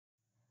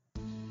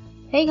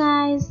Hey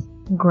guys,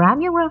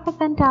 grab your graphic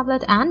pen,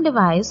 tablet and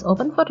device,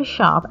 open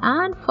Photoshop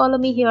and follow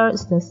me. Here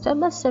is the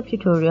step-by-step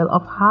tutorial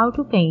of how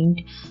to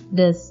paint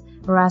this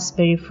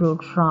raspberry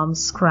fruit from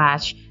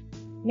scratch.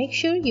 Make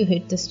sure you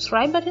hit the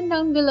subscribe button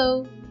down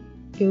below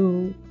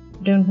to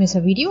don't miss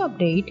a video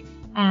update,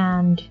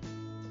 and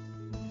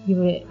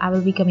I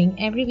will be coming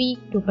every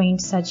week to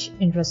paint such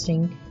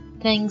interesting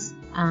things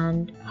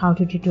and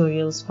how-to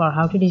tutorials for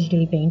how to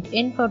digitally paint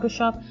in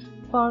Photoshop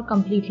for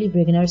completely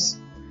beginners.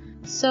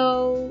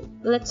 So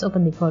let's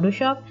open the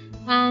Photoshop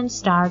and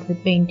start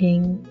with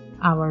painting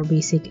our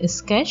basic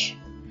sketch.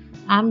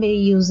 I'm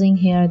using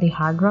here the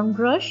hard round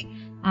brush,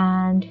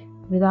 and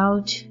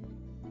without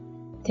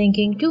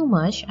thinking too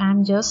much,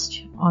 I'm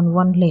just on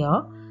one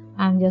layer.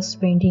 I'm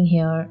just painting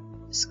here,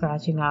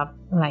 scratching up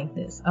like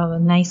this, a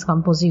nice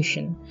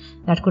composition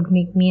that could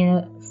make me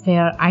a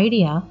fair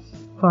idea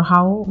for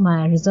how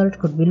my result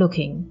could be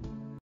looking.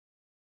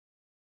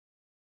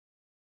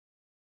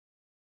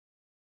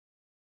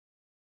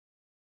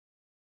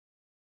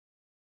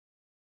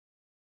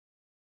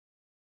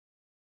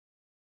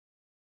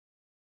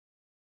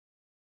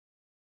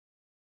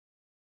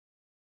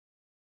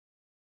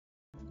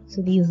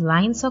 So these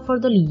lines are for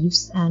the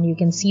leaves and you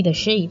can see the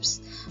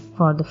shapes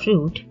for the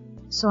fruit.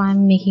 So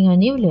I'm making a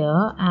new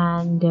layer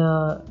and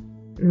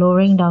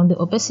lowering down the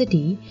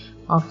opacity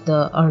of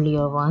the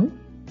earlier one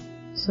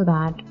so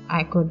that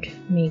I could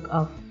make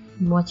a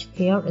much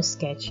fairer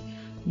sketch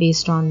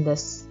based on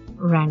this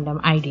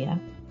random idea.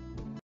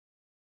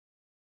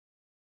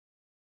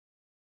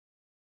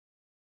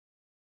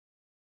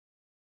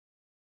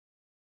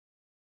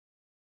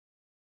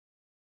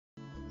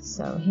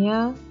 So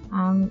here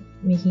I'm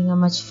making a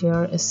much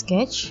fairer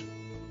sketch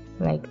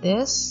like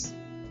this.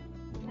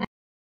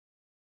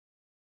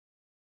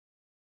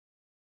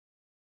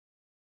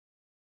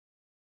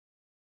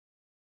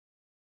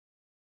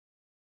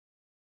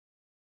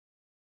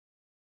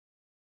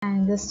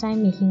 And this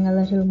time making a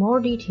little more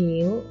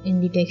detail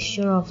in the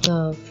texture of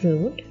the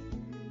fruit,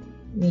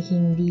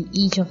 making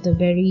each of the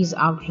berries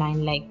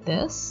outline like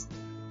this.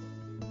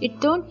 It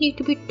don't need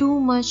to be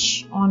too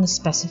much on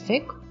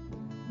specific.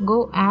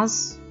 Go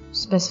as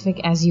specific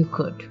as you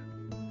could.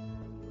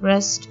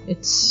 Rest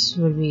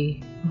will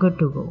be good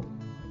to go.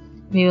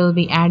 We will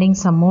be adding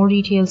some more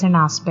details and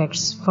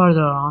aspects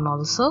further on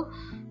also.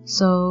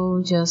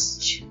 So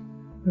just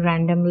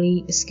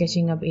randomly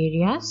sketching up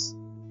areas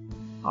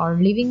or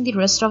leaving the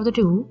rest of the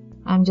two.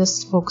 I'm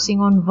just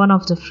focusing on one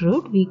of the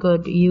fruit. We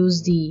could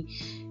use the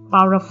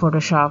power of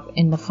Photoshop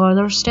in the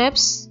further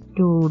steps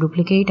to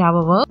duplicate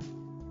our work.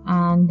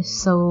 And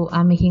so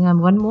I'm making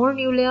one more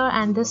new layer,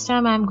 and this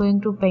time I'm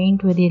going to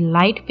paint with a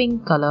light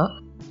pink color.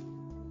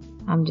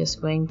 I'm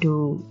just going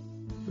to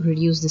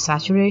reduce the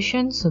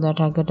saturation so that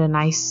I get a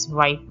nice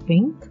white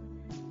pink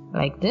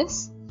like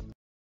this.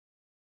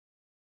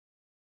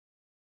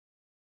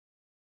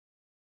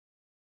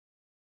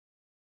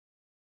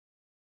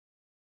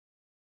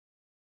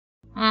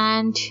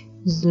 And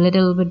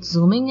little bit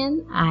zooming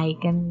in, I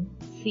can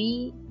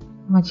see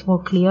much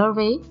more clear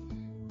way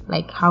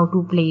like how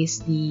to place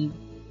the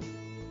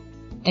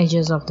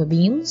edges of the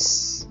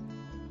beans.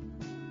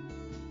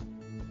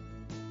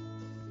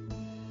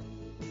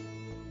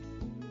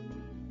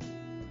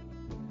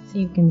 So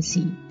you can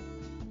see,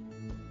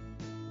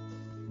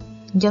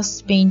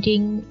 just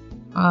painting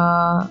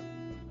a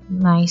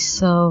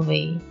nicer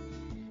way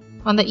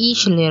on the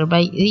each layer.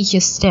 By each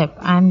step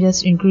I'm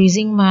just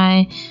increasing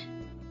my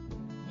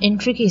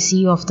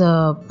intricacy of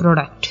the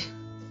product.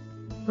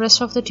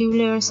 Rest of the two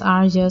layers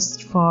are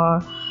just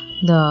for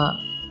the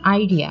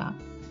idea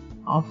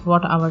of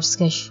what our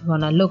sketch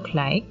gonna look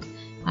like.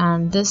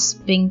 And this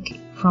pink,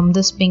 from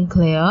this pink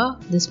layer,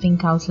 this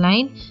pink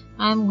outline,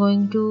 I'm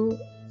going to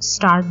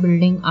start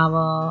building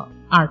our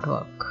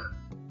artwork.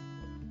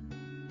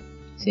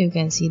 So you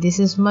can see this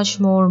is much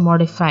more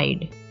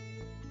modified,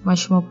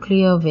 much more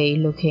clear way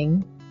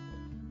looking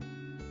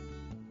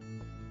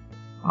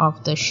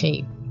of the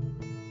shape.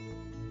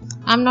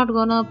 I'm not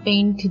gonna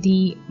paint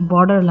the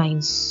border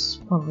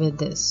lines with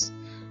this.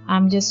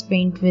 I'm just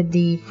paint with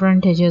the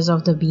front edges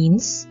of the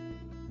beans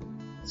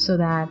so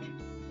that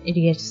it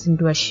gets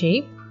into a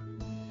shape.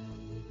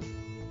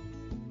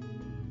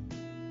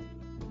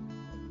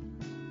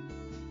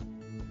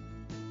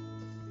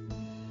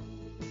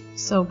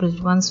 So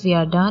once we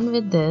are done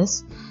with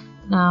this,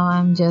 now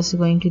I'm just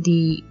going to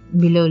the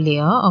below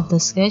layer of the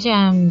sketch.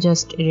 I'm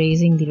just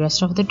erasing the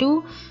rest of the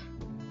two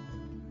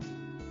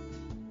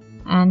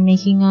and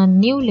making a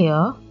new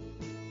layer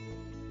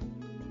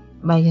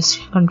by just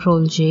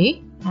Ctrl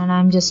J, and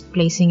I'm just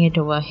placing it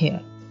over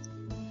here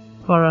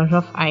for a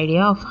rough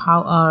idea of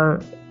how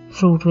our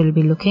fruit will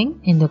be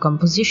looking in the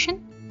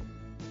composition.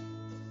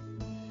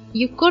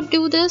 You could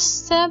do this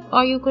step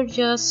or you could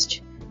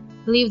just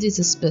leave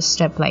this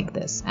step like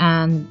this.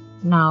 And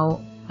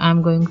now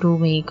I'm going to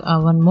make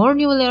one more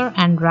new layer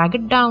and drag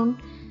it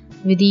down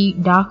with the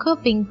darker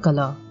pink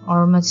color,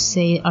 or much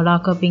say a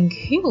darker pink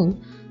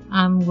hue.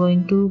 I'm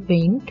going to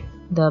paint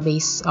the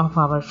base of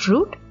our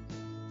fruit.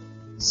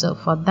 So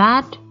for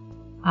that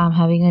I'm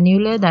having a new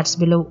layer that's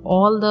below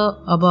all the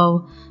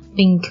above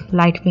pink,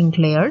 light pink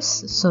layers,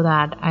 so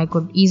that I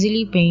could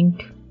easily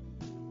paint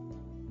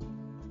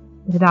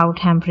without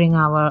hampering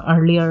our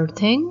earlier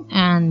thing,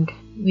 and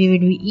we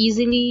would be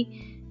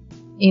easily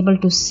able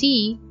to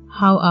see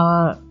how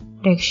our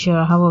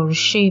texture, how our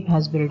shape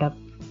has built up.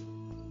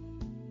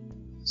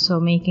 So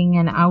making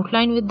an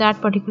outline with that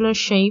particular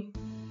shape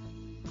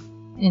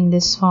in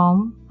this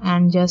form,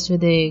 and just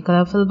with a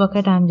colorful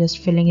bucket I'm just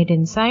filling it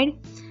inside.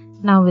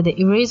 Now with the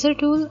eraser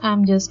tool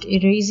I'm just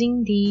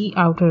erasing the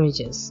outer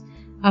edges.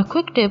 A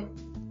quick tip,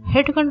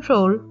 hit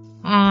Ctrl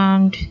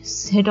and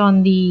hit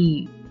on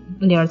the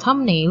layer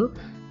thumbnail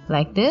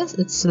like this.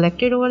 It's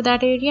selected over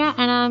that area,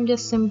 and I'm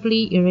just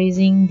simply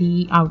erasing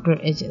the outer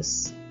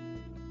edges.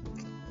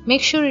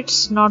 Make sure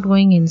it's not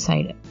going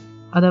inside,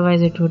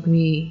 otherwise it would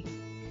be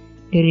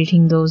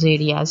deleting those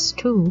areas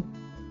too.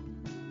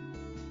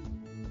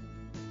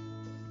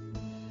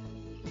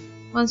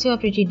 Once you are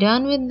pretty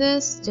done with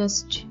this,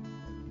 just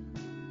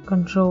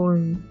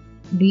Ctrl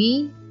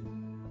D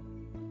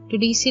to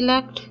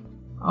deselect,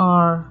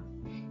 or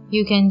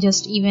you can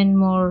just even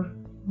more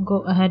go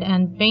ahead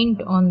and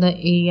paint on the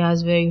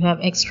areas where you have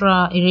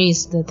extra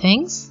erased the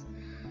things.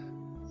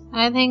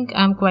 I think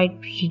I'm quite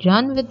pretty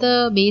done with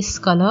the base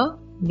color,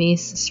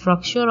 base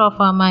structure of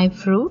my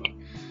fruit.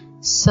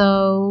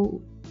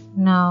 So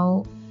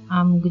now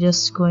I'm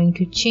just going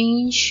to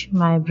change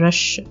my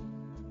brush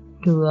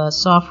to a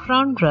soft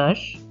round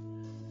brush,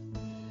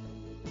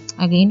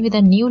 again with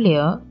a new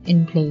layer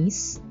in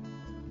place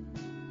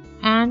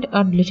and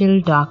a little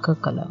darker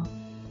color.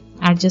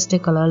 Add just a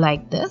color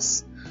like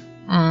this,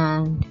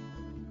 and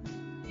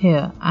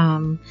here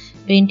I'm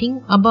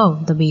painting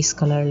above the base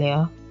color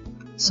layer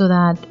so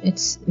that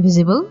it's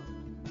visible,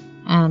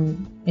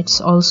 and it's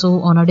also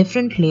on a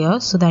different layer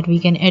so that we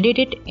can edit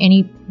it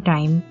any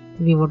time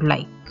we would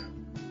like.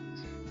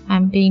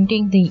 I'm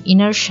painting the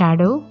inner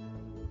shadow.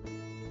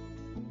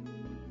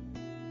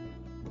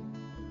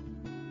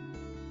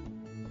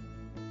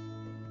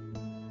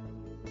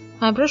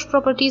 My brush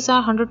properties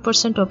are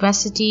 100%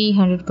 opacity,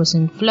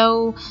 100%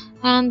 flow,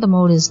 and the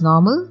mode is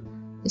normal.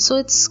 So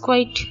it's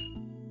quite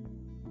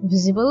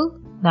visible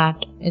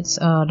that it's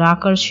a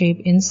darker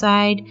shape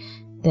inside,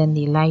 then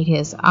the light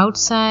is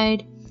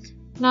outside.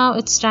 Now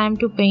it's time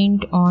to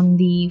paint on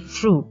the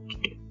fruit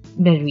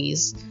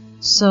berries.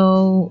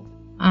 So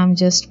I'm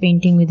just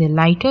painting with a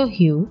lighter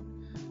hue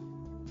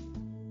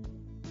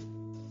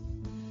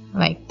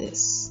like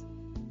this.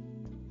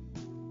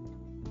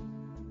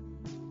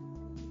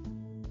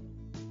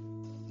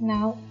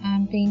 Now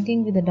I'm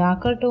painting with a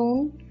darker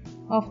tone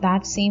of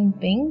that same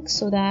pink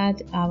so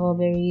that our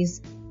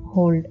berries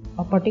hold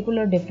a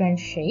particular different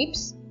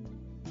shapes.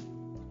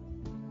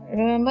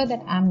 Remember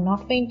that I'm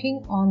not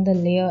painting on the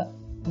layer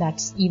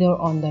that's either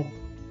on the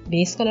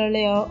base color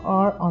layer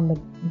or on the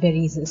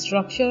berries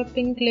structure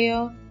pink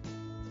layer.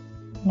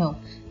 No,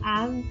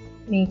 I'm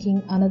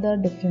making another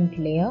different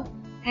layer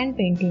and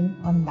painting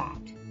on that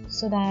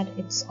so that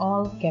it's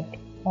all kept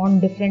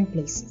on different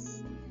places.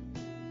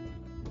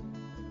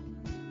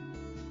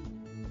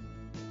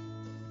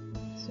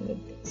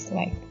 With this,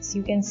 like this,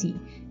 you can see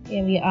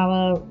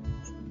our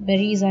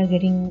berries are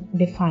getting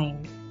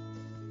defined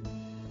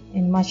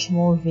in much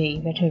more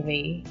better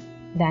way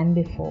than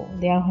before.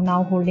 They are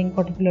now holding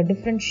particular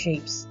different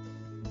shapes.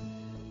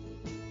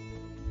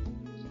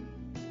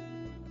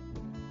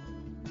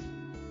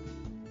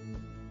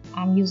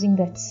 I'm using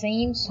that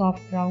same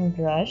soft round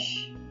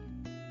brush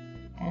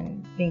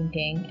and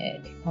painting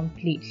it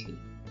completely.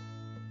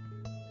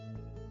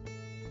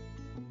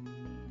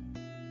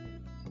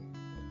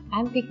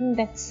 I'm picking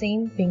that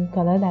same pink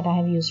color that I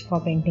have used for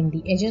painting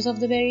the edges of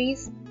the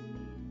berries,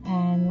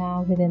 and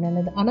now with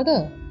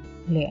another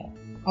layer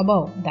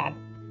above that,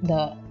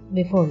 the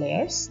before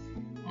layers,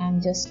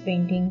 I'm just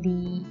painting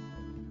the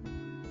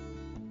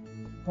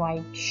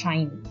white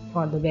shine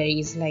for the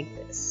berries like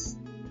this.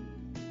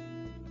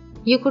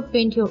 You could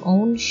paint your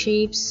own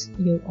shapes,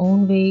 your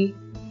own way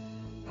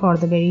for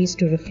the berries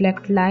to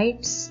reflect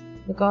lights,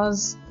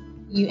 because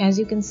as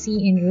you can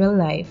see in real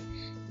life,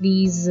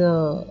 these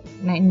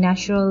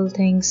natural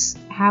things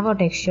have a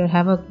texture,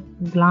 have a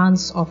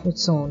glance of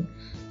its own.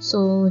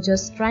 So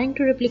just trying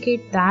to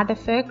replicate that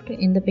effect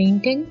in the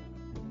painting.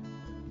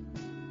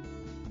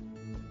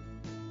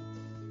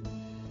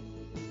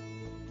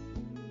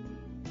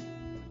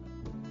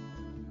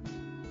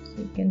 So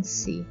you can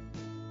see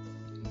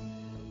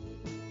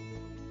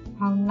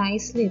how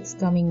nicely it's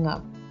coming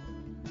up.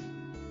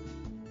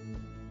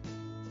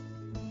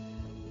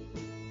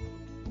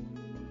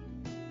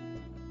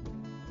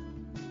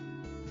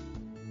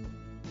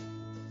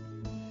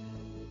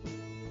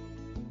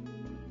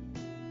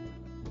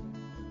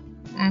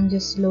 I'm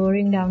just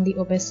lowering down the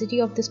opacity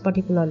of this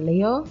particular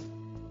layer.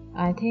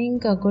 I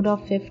think a good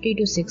of 50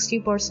 to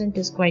 60%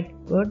 is quite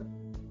good.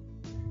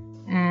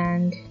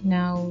 And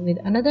now with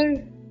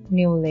another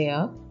new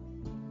layer,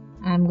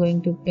 I'm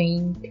going to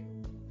paint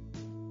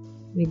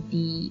with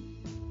the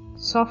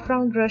soft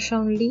round brush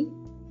only,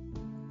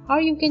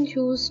 or you can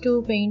choose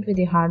to paint with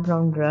a hard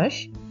round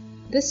brush.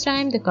 This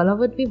time the color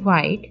would be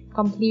white,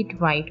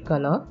 complete white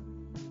color,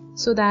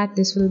 so that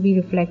this will be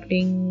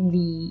reflecting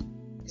the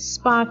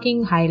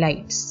sparking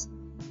highlights,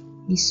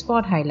 the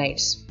spot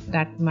highlights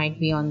that might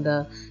be on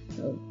the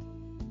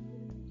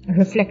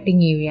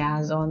reflecting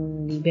areas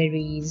on the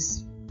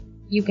berries.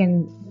 You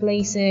can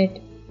place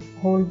it,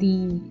 hold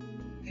the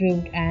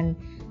fruit and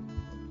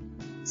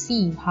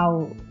see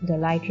how the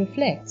light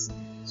reflects.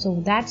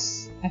 So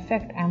that's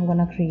effect I'm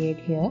gonna create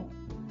here.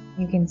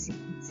 You can see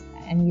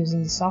I'm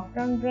using the soft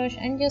round brush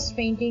and just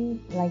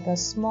painting like a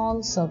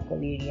small circle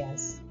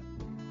areas,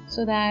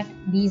 so that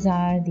these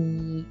are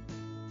the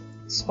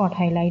spot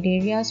highlight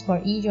areas for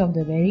each of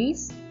the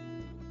berries.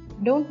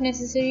 Don't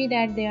necessarily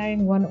that they are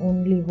in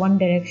only one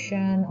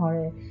direction,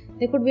 or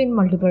they could be in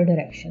multiple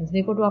directions.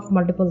 They could have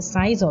multiple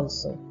size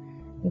also,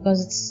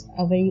 because it's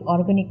a very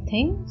organic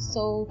thing.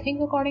 So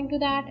think according to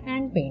that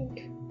and paint.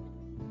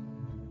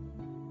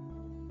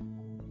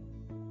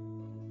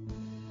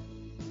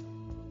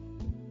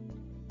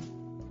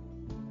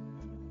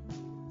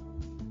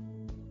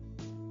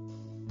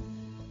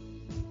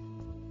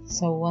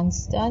 So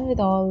once done with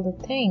all the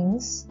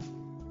things,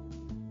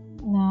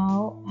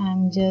 now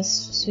I'm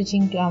just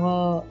switching to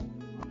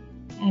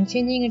I'm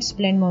changing its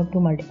blend mode to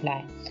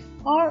multiply,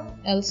 or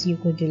else you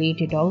could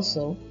delete it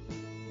also.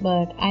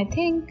 But I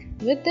think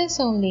with this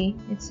only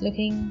it's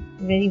looking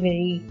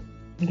very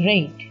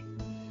great.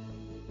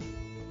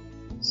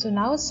 So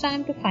now it's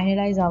time to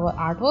finalize our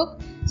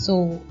artwork.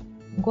 So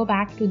go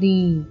back to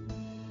the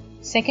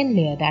second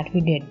layer that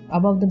we did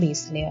above the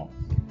base layer.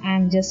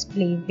 I'm just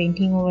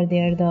painting over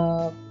there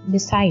the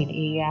beside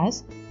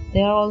areas.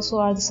 There also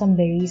are some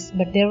berries,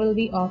 but there will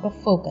be out of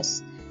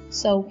focus.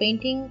 So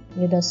painting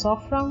with a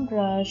soft round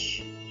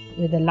brush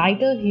with a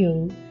lighter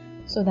hue,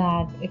 so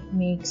that it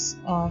makes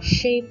a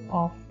shape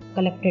of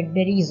collected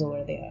berries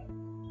over there,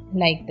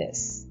 like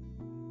this.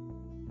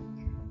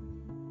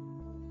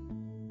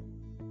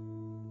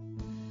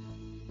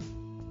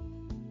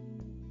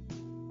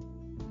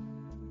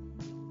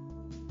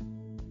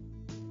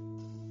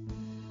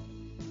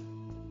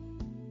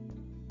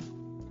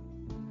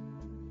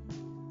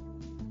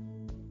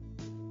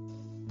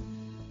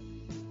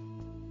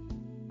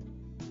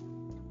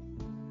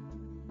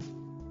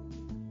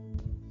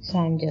 So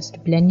I'm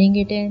just blending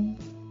it in,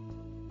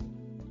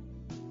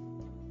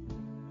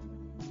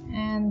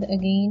 and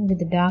again with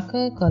the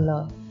darker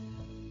color,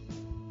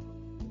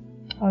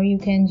 or you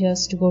can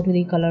just go to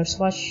the color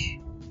swatch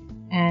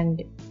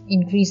and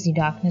increase the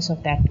darkness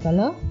of that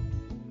color.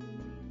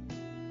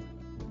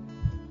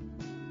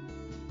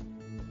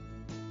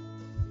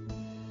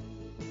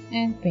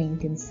 And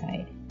paint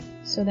inside,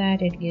 so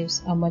that it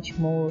gives a much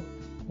more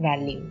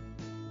value.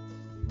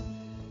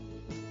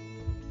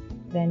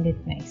 Blend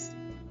it nicely.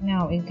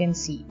 Now you can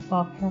see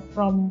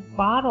from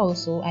far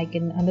also I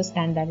can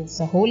understand that it's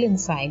a hole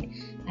inside,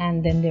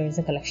 and then there is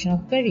a collection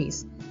of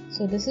berries.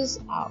 So this is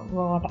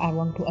what I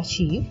want to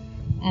achieve.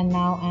 And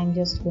now I'm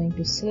just going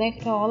to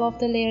select all of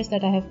the layers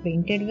that I have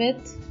painted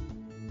with.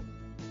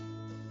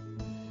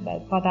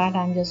 But for that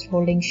I'm just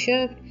holding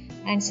shift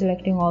and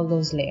selecting all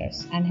those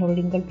layers, and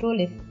holding control.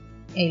 If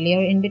a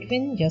layer in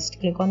between, just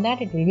click on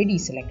that, it will be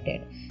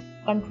deselected.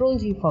 Control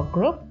G for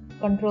group,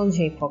 Control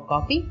J for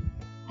copy.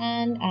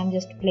 And I'm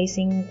just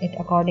placing it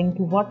according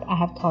to what I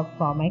have thought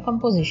for my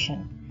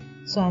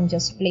composition. So I'm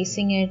just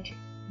placing it,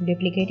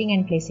 duplicating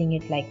and placing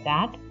it like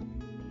that.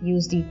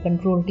 Use the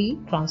Ctrl T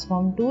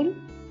transform tool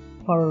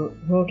for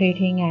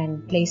rotating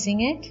and placing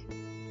it.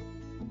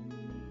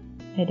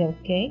 Hit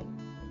OK.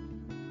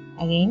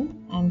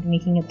 Again, I'm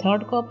making a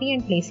third copy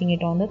and placing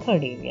it on the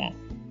third area.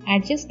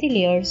 Adjust the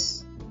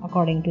layers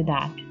according to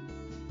that.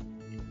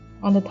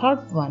 On the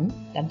third one,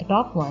 at the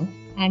top one,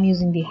 I'm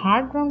using the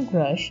hard round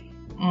brush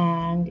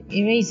and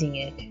erasing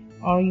it,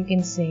 or you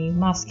can say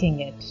masking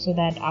it, so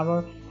that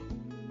our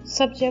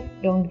subject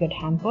don't get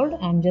hampered.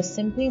 I'm just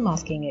simply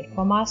masking it.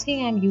 For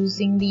masking, I'm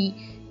using the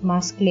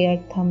mask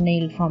layer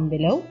thumbnail from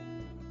below,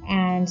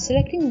 and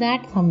selecting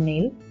that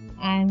thumbnail,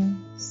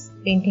 I'm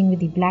painting with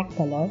the black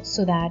color,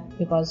 so that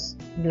because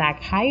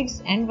black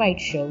hides and white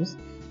shows,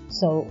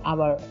 so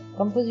our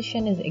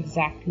composition is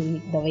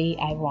exactly the way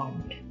I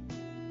want.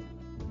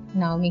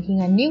 Now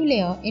making a new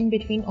layer in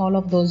between all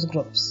of those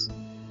groups,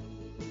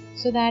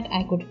 so that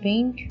I could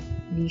paint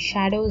the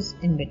shadows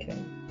in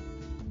between.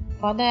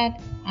 For that,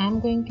 I'm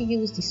going to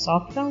use the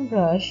soft round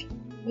brush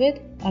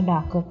with a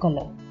darker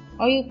color,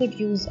 or you could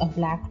use a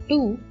black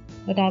too,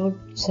 but I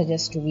would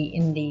suggest to be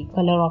in the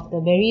color of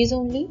the berries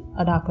only,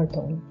 a darker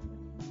tone.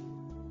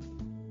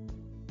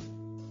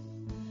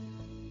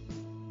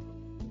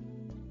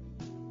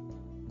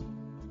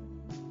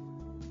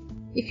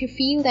 If you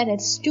feel that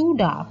it's too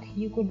dark,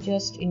 you could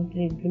just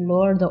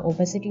lower the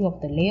opacity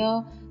of the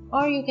layer,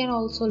 or you can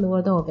also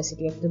lower the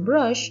opacity of the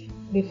brush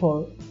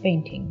before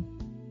painting.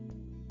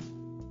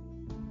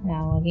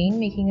 Now again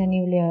making a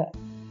new layer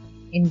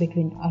in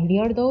between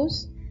earlier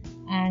those,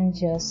 and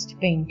just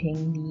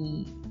painting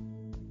the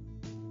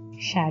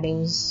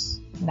shadows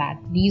that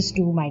these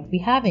two might be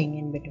having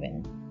in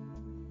between.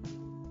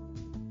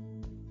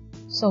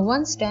 So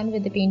once done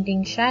with the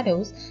painting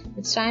shadows,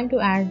 it's time to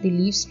add the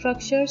leaf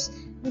structures,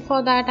 and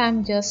for that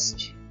I'm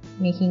just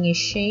making a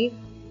shape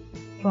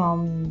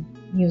from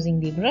using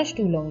the brush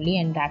tool only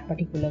and that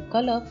particular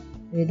color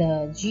with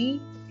a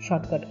G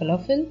shortcut color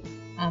fill.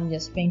 I'm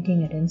just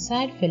painting it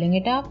inside, filling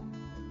it up,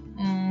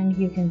 and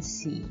you can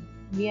see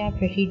we are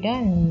pretty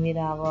done with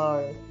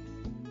our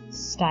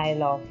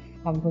style of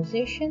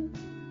composition.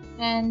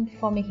 And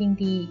for making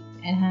the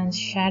enhanced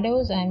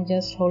shadows, I'm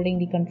just holding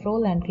the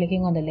control and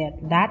clicking on the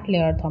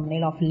layer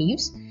thumbnail of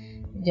leaves,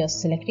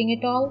 just selecting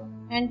it all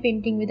and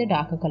painting with a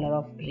darker color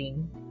of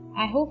green.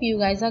 I hope you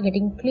guys are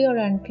getting clearer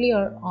and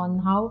clear on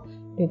how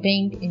to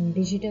paint in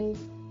digital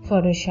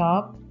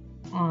Photoshop,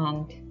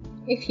 and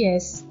if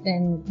yes,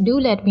 then do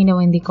let me know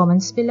in the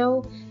comments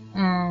below,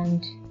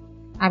 and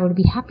I would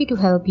be happy to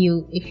help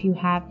you if you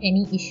have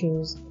any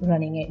issues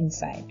running it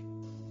inside.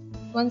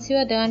 Once you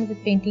are done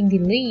with painting the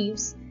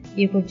leaves,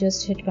 you could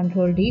just hit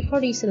Ctrl D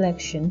for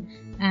deselection,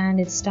 and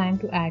it's time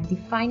to add the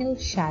final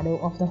shadow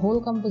of the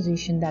whole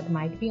composition that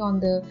might be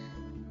on the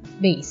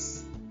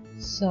base.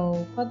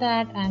 So for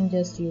that I'm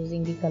just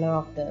using the color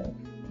of the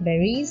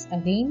berries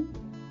again,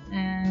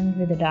 and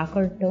with a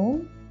darker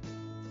tone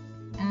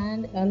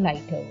and a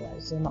lighter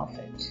version of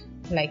it,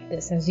 like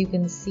this. As you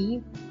can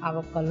see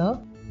our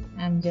color,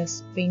 I'm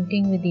just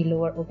painting with the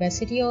lower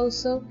opacity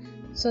also,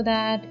 so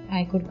that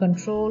I could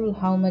control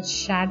how much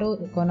shadow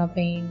I'm gonna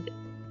paint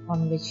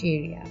on which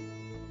area.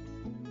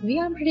 We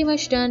are pretty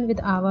much done with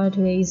our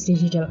today's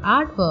digital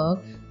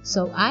artwork,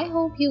 so I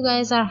hope you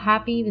guys are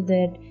happy with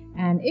it,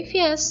 and if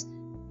yes,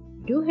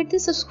 do hit the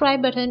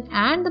subscribe button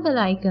and the bell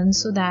icon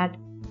so that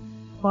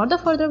for the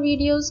further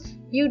videos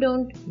you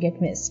don't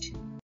get missed.